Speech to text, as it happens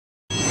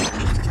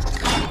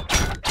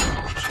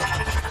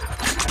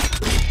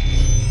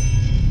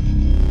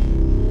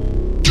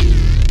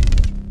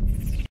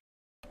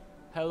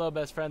Hello,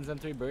 best friends. I'm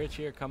 3 Birch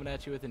here, coming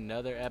at you with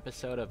another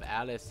episode of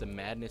Alice. The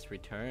Madness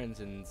returns,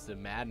 and it's the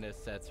madness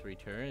that's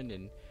returned,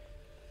 and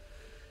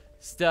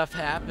stuff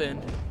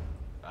happened.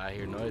 I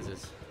hear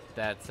noises.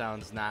 That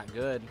sounds not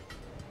good.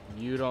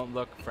 You don't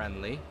look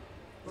friendly.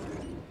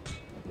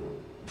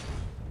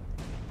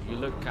 You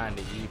look kind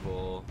of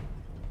evil.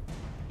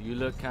 You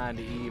look kind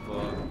of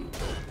evil.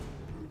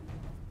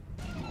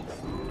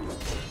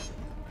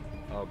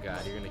 Oh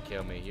God, you're gonna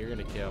kill me. You're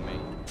gonna kill me.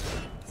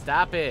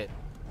 Stop it.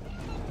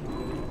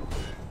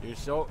 You're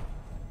so...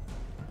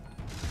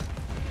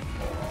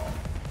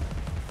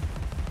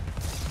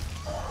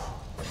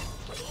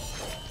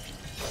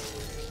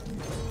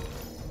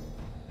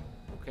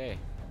 Okay.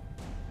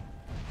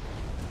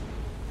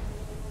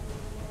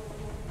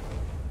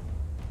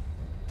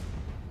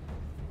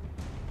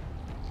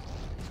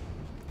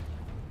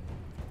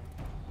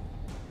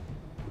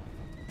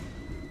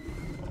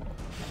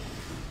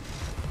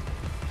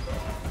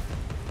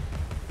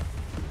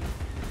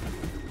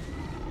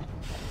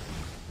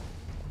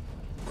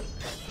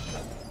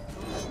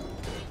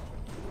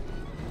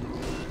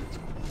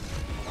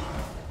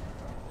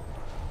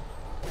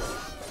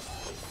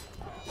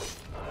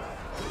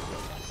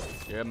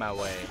 You're in my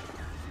way.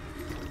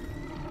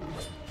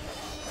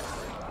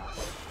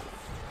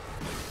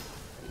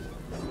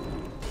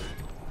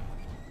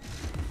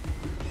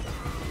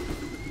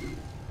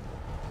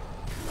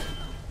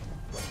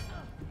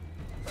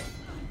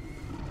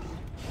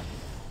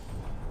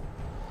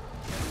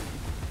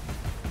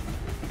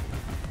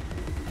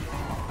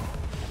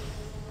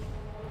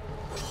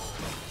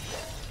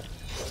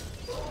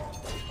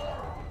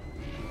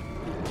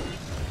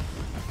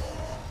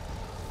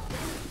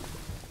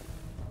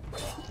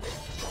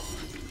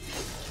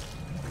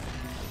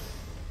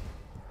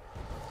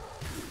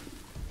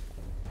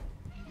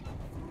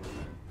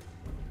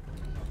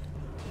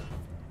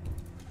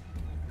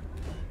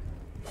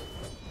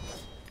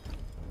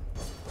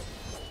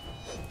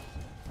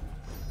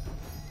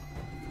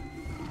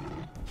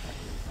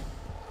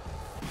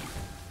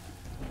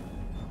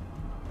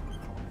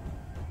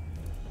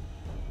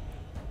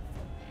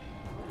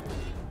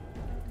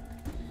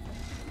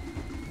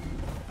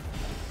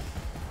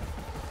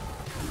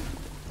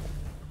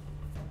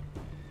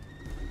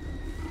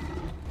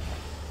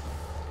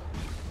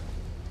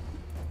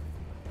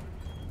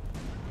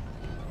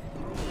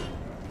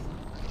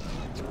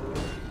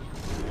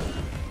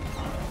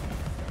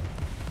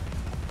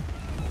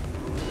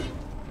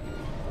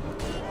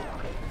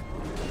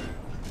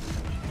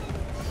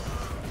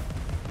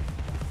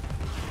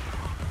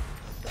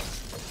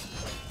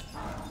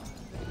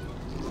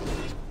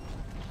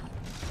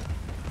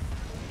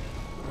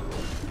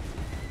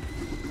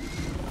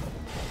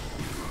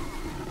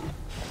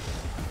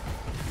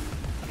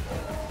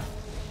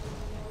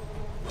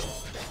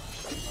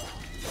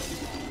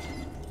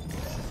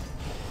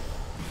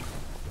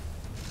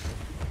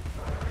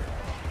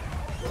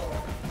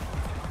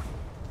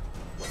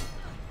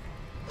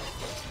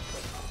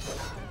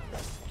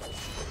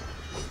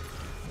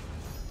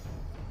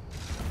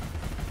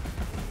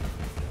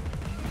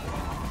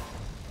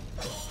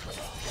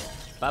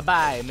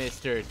 Bye-bye,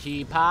 Mr.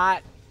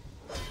 Teapot.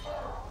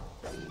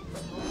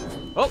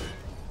 Oh!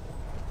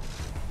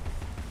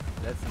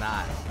 Let's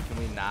not. Can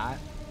we not?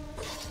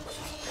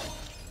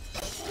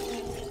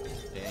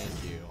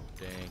 Thank you.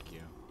 Thank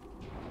you.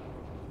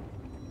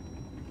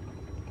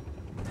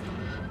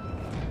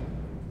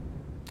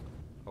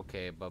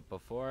 Okay, but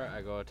before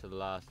I go to the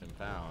Lost and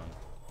Found,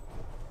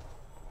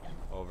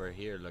 over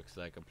here looks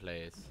like a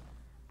place.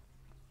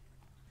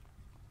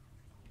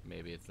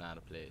 Maybe it's not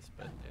a place,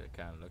 but it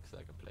kind of looks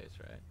like a place,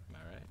 right? Am I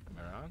right? Am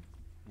I wrong?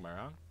 Am I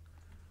wrong?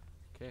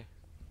 Okay.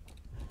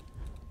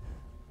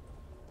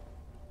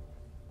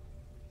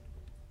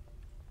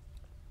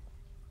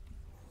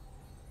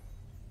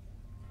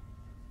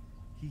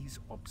 He's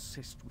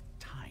obsessed with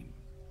time.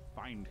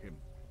 Find him,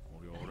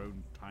 or your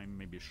own time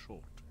may be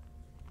short.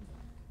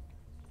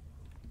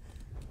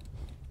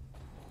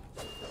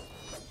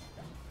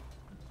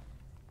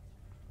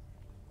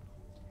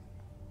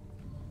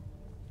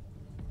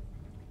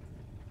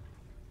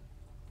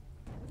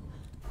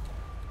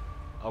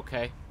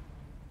 Okay.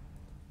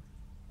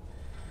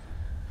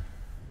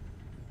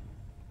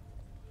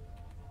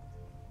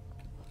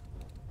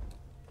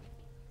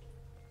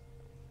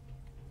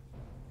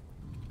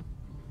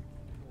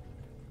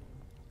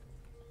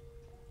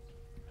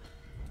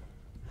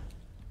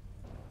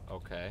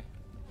 Okay.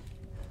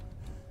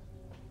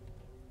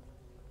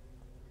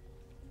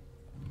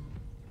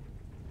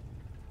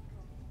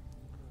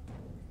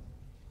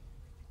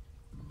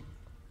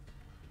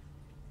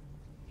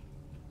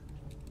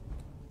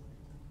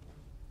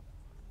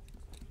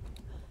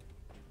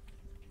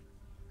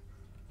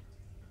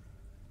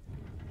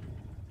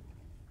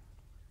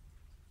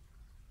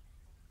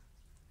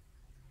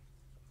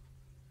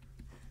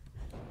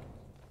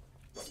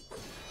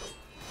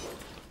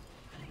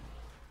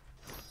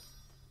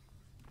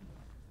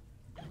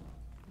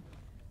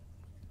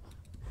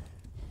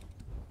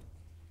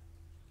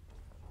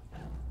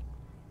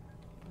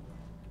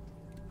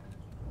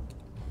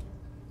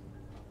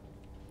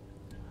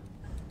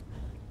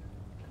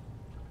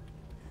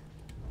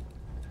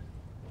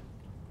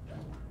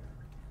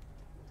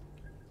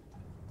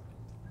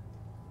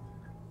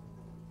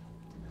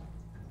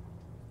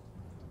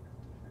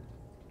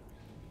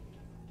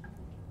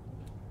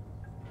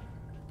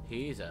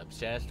 He's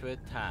obsessed with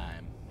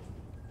time.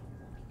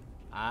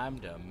 I'm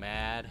the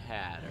Mad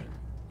Hatter.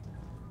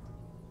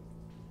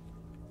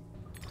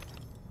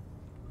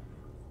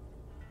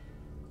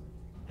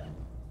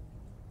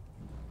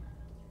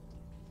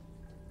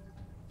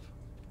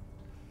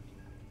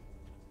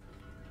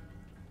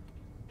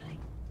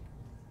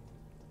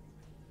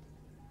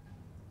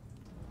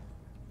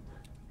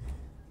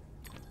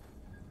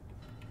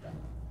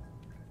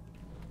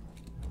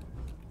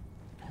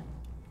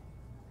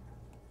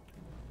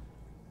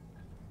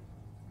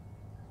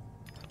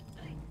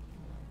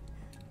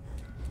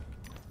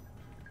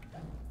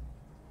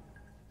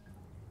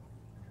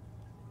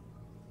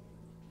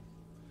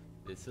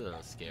 It's a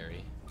little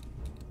scary.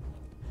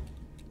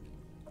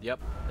 Yep,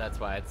 that's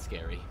why it's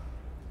scary.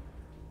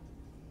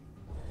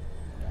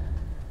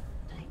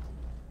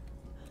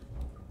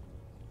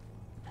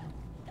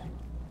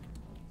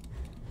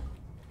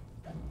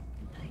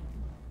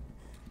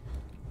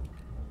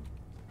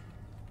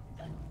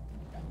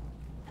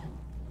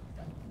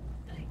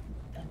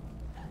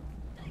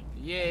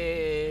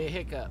 Yay,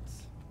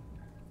 hiccups.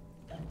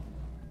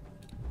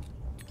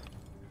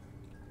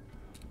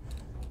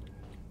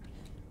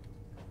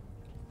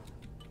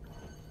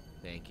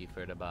 Thank you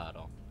for the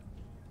bottle.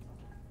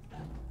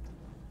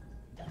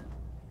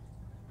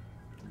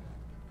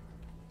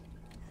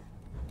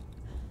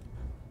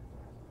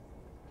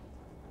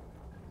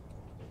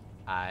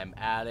 I'm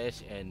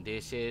Alice and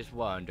this is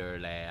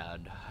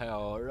Wonderland.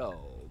 Hello,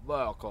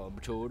 welcome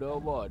to the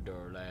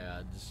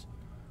Wonderlands.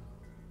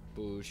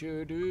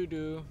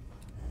 Boo-shoo-doo-doo.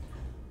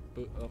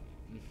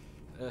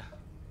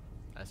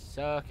 I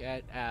suck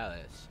at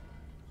Alice.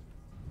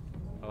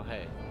 Oh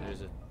hey,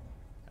 there's a...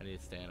 I need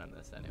to stand on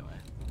this anyway.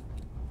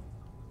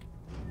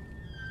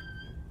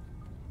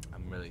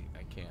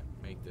 I can't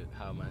make the...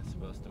 How am I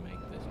supposed to make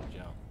this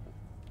jump?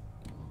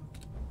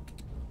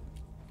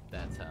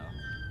 That's how.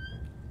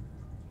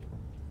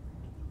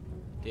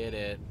 Did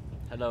it.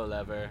 Hello,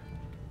 lever.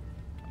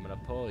 I'm gonna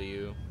pull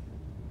you.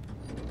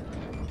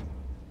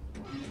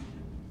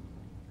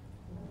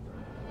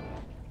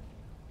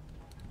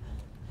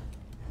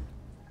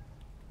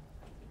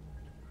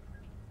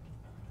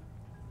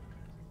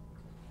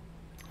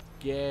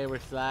 Yeah, we're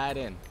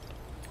sliding.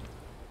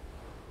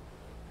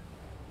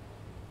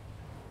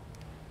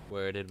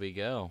 Where did we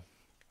go?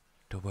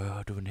 The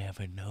world will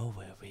never know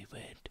where we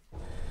went.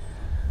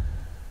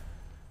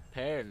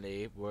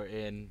 Apparently, we're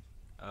in,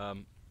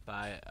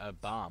 by a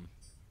bomb.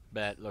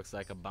 That looks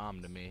like a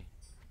bomb to me.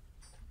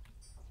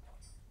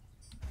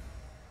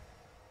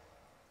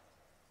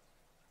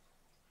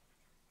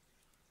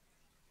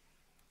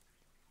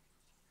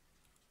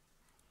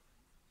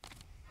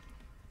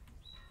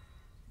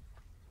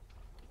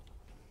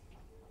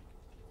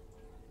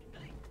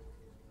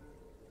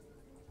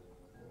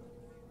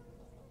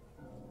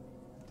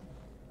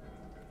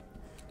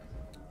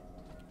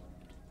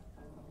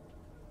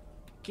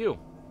 Q.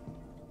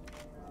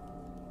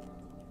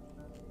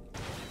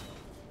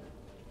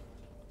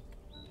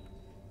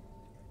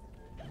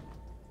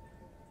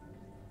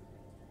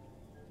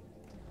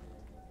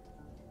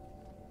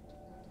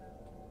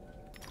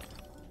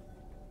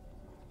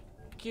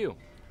 Q.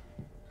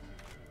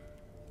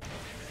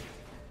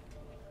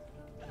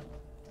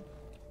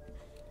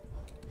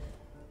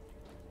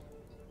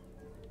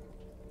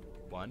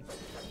 One.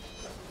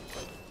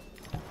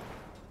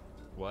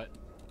 What?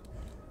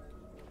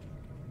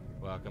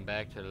 Welcome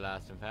back to the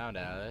Lost and Found,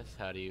 Alice.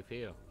 How do you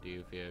feel? Do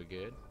you feel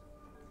good?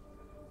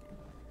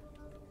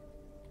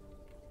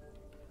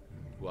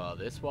 Well,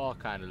 this wall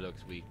kind of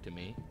looks weak to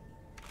me.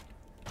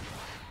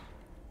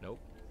 Nope.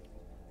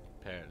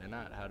 Apparently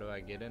not. How do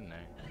I get in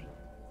there?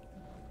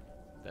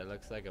 That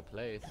looks like a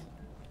place.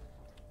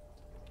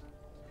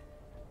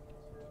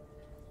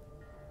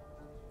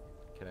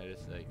 Can I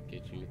just, like,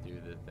 get you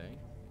through the thing?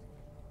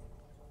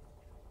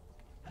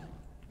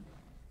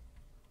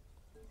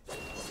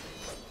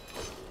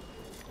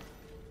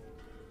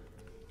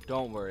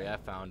 Don't worry, I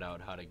found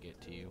out how to get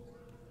to you.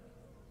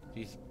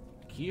 These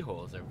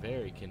keyholes are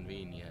very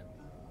convenient.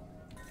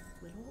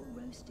 We'll all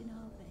roast in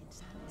our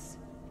beds, Alice,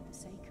 for the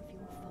sake of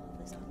your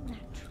father's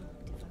unnatural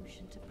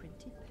devotion to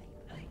printed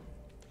paper.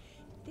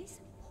 This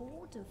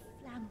horde of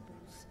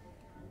flambles,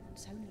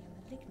 it's only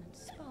a malignant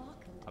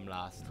spark and... I'm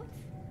lost. Poof,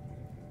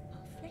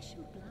 our flesh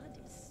and blood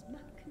is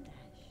smoke and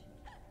ash.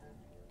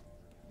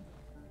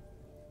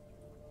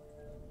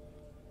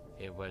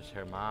 It was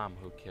her mom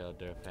who killed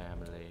their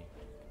family.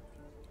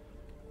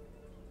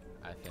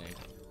 I think.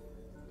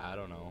 I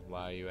don't know.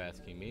 Why are you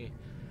asking me?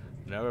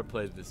 I've never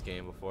played this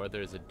game before.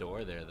 There's a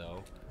door there,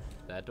 though.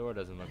 That door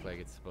doesn't look like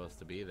it's supposed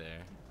to be there.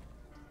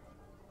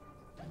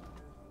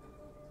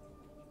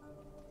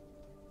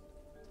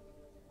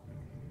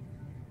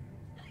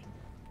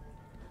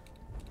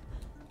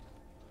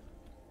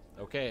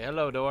 Okay,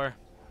 hello, door.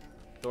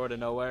 Door to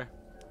nowhere.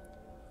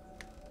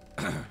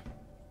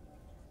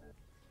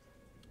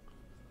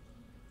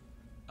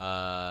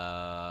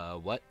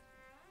 What?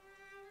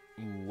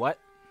 What?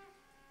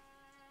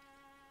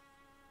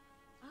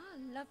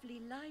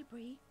 Lovely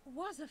library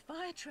was a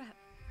fire trap.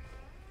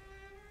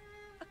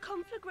 A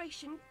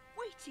conflagration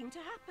waiting to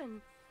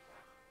happen.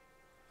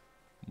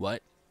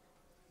 What?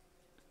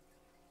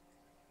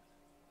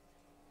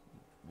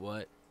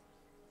 What?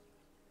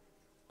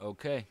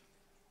 Okay.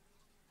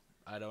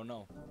 I don't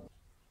know.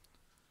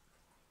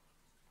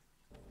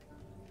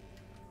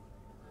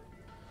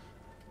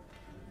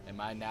 Am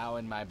I now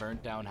in my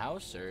burnt down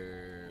house,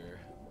 or...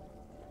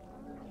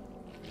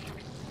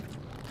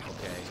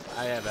 Okay,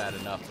 I have had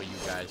enough of you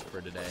guys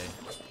for today.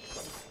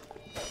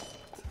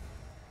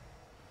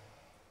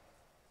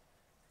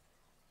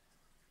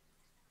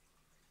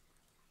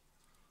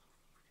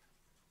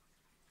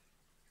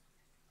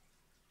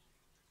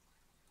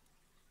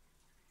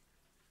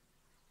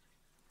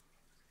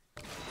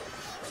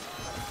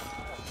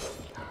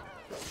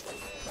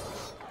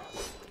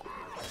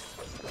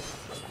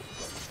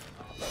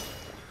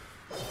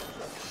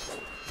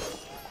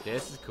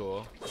 This is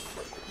cool.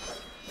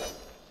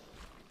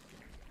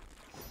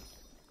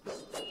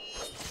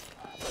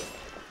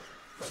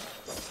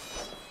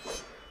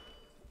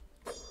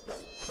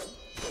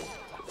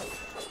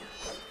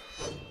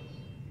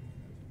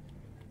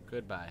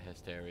 Goodbye,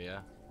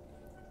 Hysteria.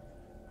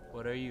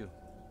 What are you?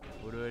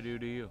 What do I do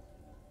to you?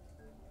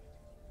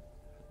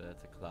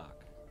 That's a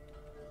clock.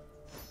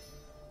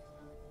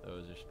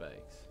 Those are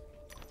spikes.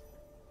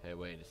 Hey,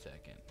 wait a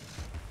second.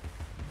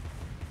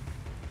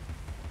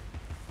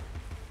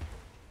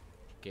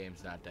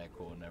 Game's not that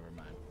cool, never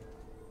mind.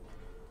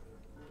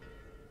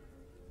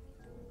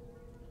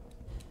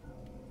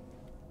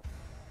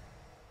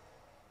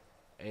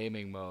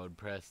 Aiming mode,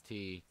 press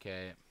T,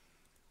 okay.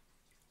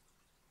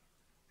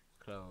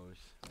 Close.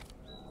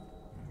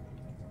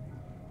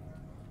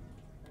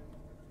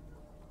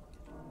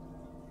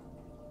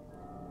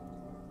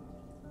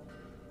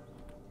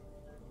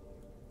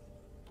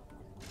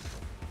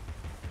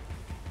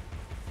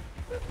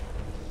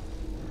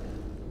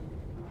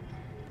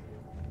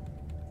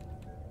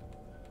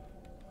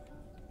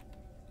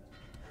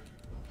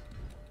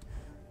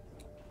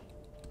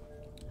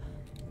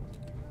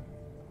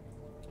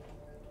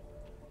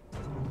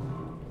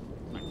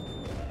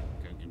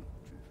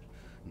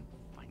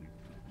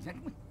 Is that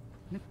one?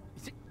 No,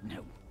 is it?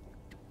 No.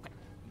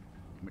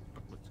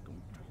 Let's go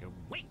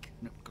awake.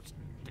 No,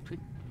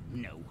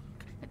 no.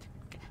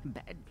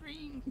 Bad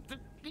dream.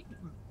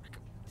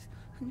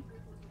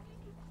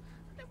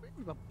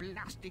 A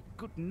blasted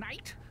good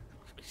night.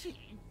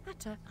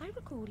 Hatter, I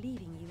recall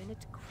leaving you in a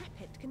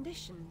decrepit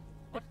condition,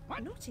 but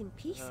What? not in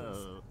pieces.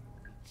 Oh,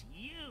 it's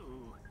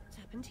you. What's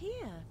happened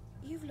here?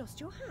 You've lost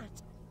your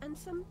hat, and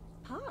some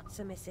parts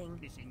are missing.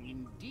 Missing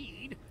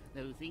indeed,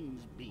 though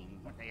things being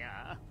what they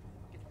are.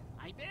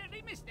 I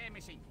barely missed their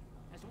missing.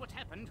 As to what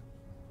happened,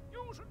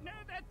 you should know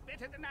that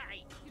better than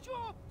I. It's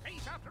your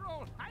place after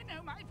all. I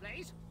know my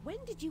place.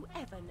 When did you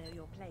ever know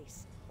your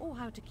place, or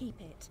how to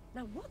keep it?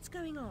 Now what's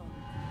going on?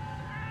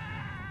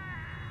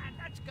 And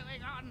that's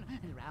going on.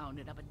 And round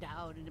and up and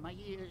down, into my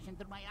ears, and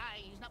through my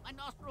eyes, up my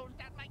nostrils,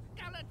 down my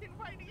gullet, and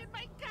whining in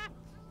my guts.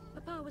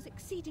 Papa was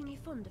exceedingly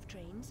fond of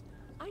trains.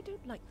 I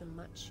don't like them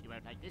much. You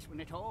won't like this one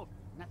at all.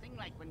 Nothing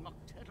like when Mock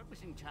Turtle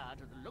was in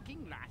charge of the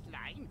looking glass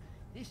line.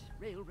 This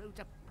railroad's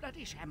a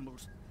bloody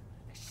shambles.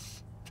 The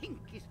stink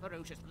is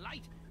ferocious,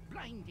 light,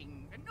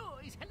 blinding, the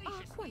noise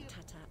hellacious. Quite,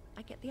 Hatter.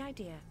 I get the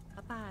idea.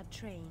 A bad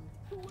train.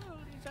 The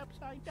world is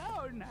upside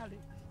down, Alex.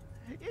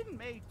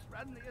 Inmates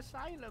run the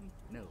asylum.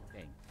 No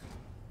thanks.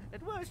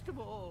 And worst of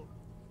all,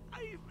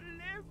 I've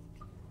left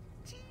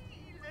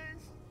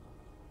tealess.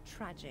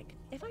 Tragic.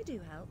 If I do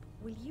help,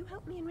 will you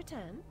help me in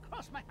return?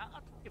 Cross my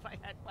heart, if I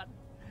had one.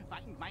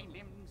 Bind my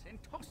limbs and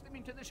toss them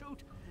into the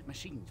chute.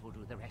 Machines will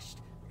do the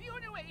rest. Be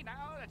on your way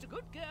now, that's a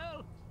good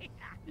girl.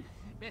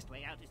 Best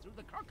way out is through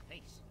the croc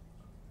face.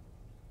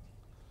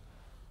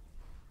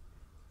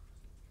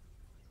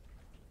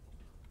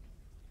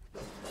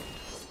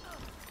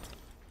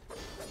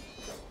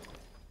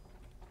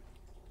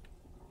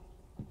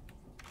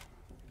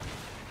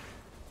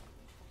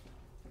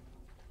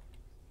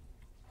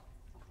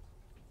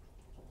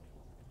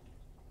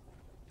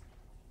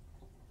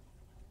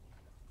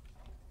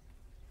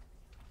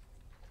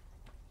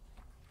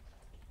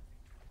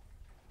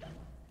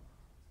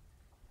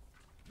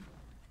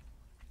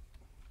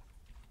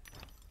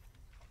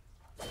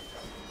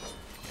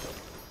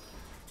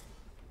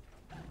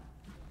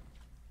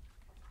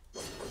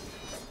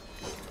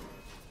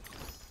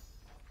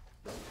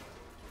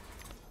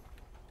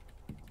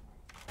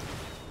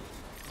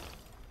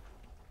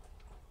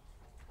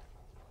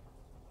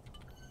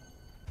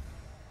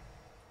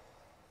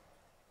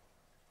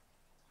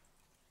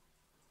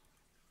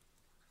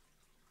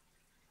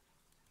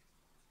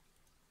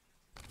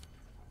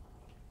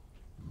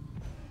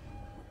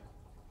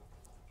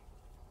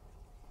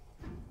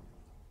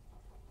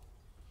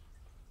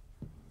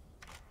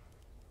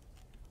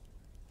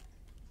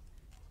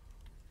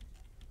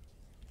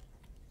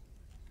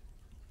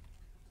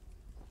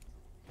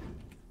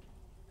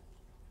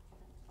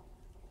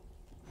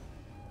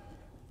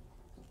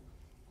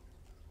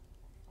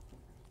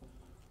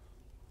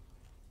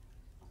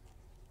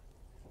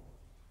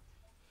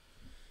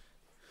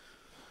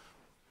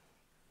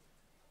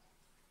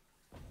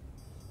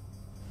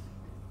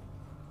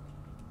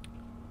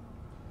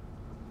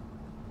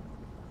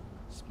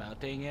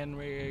 Dismounting and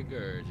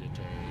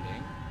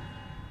regurgitating.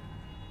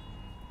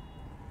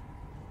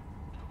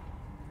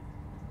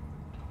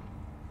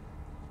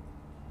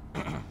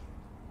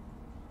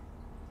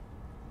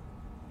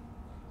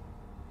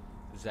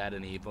 Is that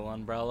an evil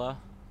umbrella?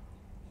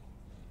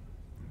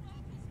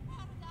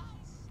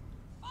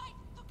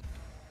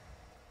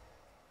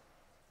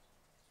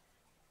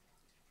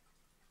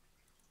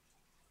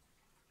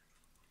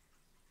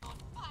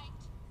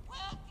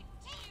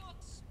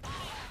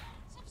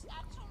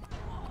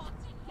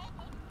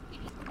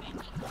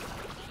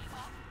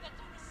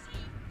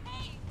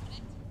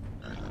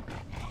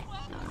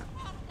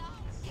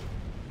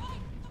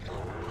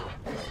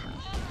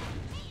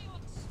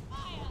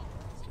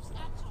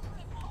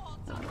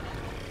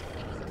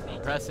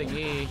 Pressing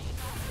E.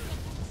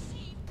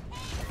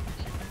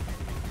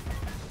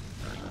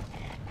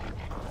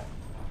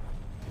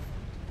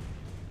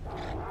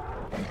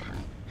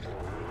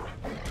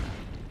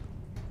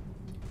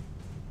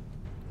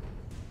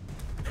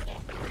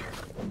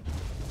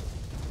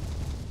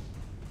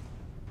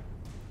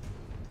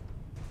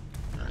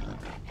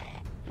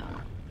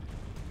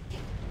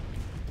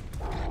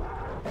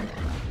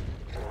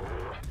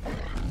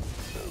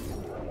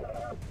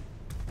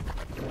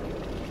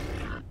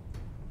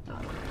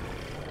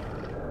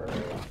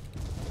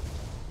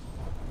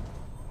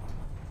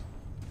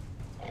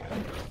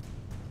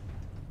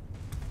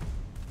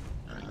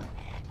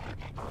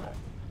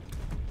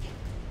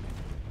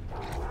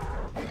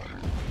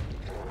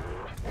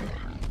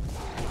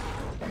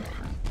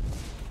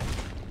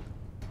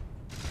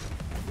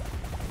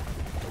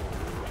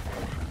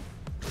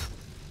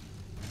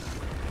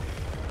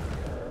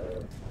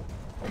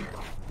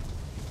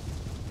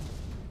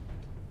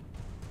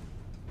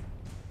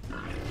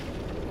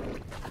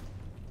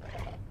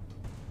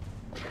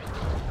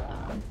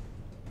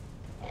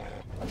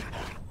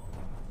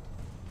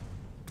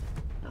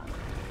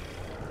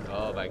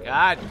 Oh my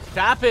god,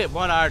 stop it,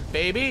 one-armed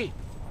baby!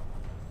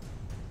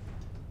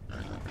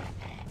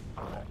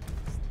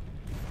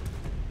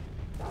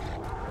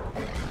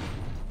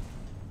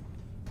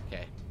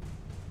 Okay.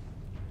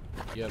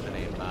 You have an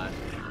aimbot.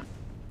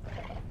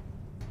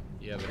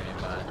 You have an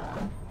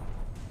aimbot.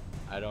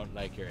 I don't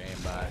like your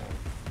aimbot.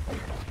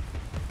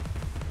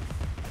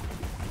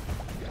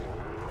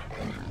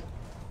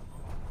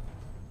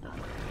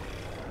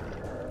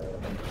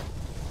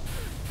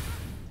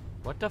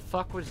 What the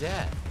fuck was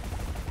that?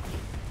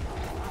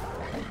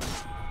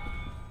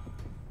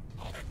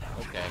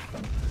 Okay.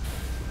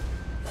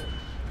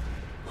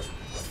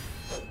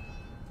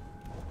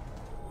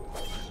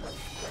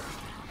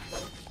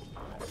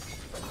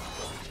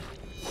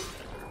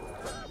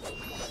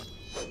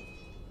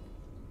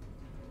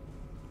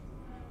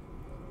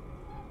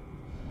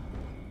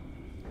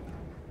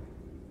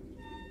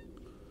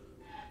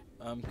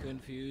 I'm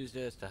confused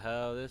as to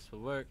how this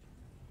will work.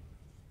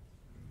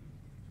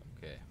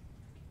 Okay.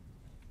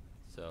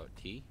 So,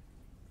 T.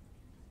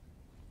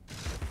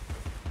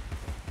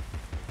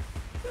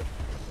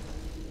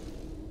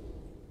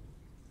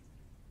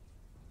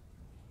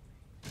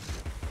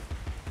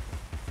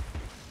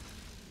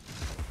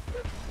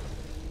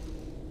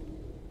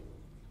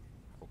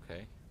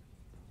 Okay.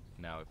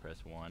 Now we press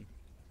 1.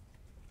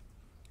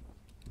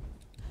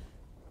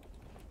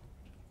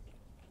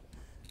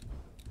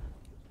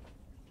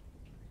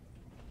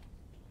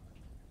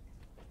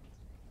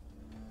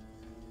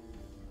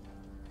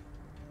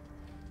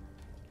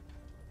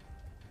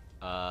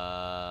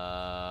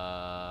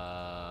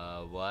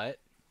 What?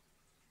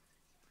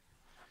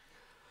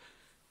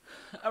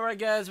 Alright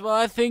guys, well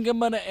I think I'm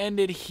gonna end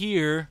it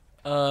here.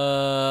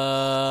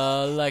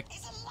 Like,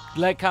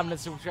 comment, and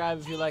subscribe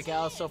if you like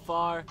Alice so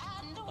far.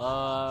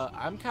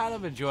 I'm kind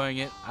of enjoying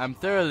it. I'm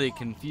thoroughly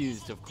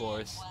confused, of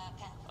course.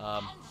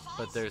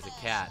 But there's a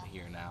cat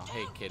here now.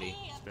 Hey kitty.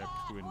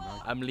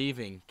 I'm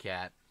leaving,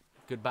 cat.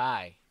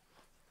 Goodbye.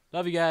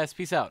 Love you guys.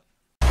 Peace out.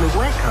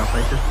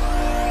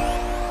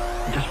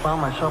 I just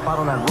found myself out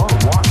on that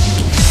road walking.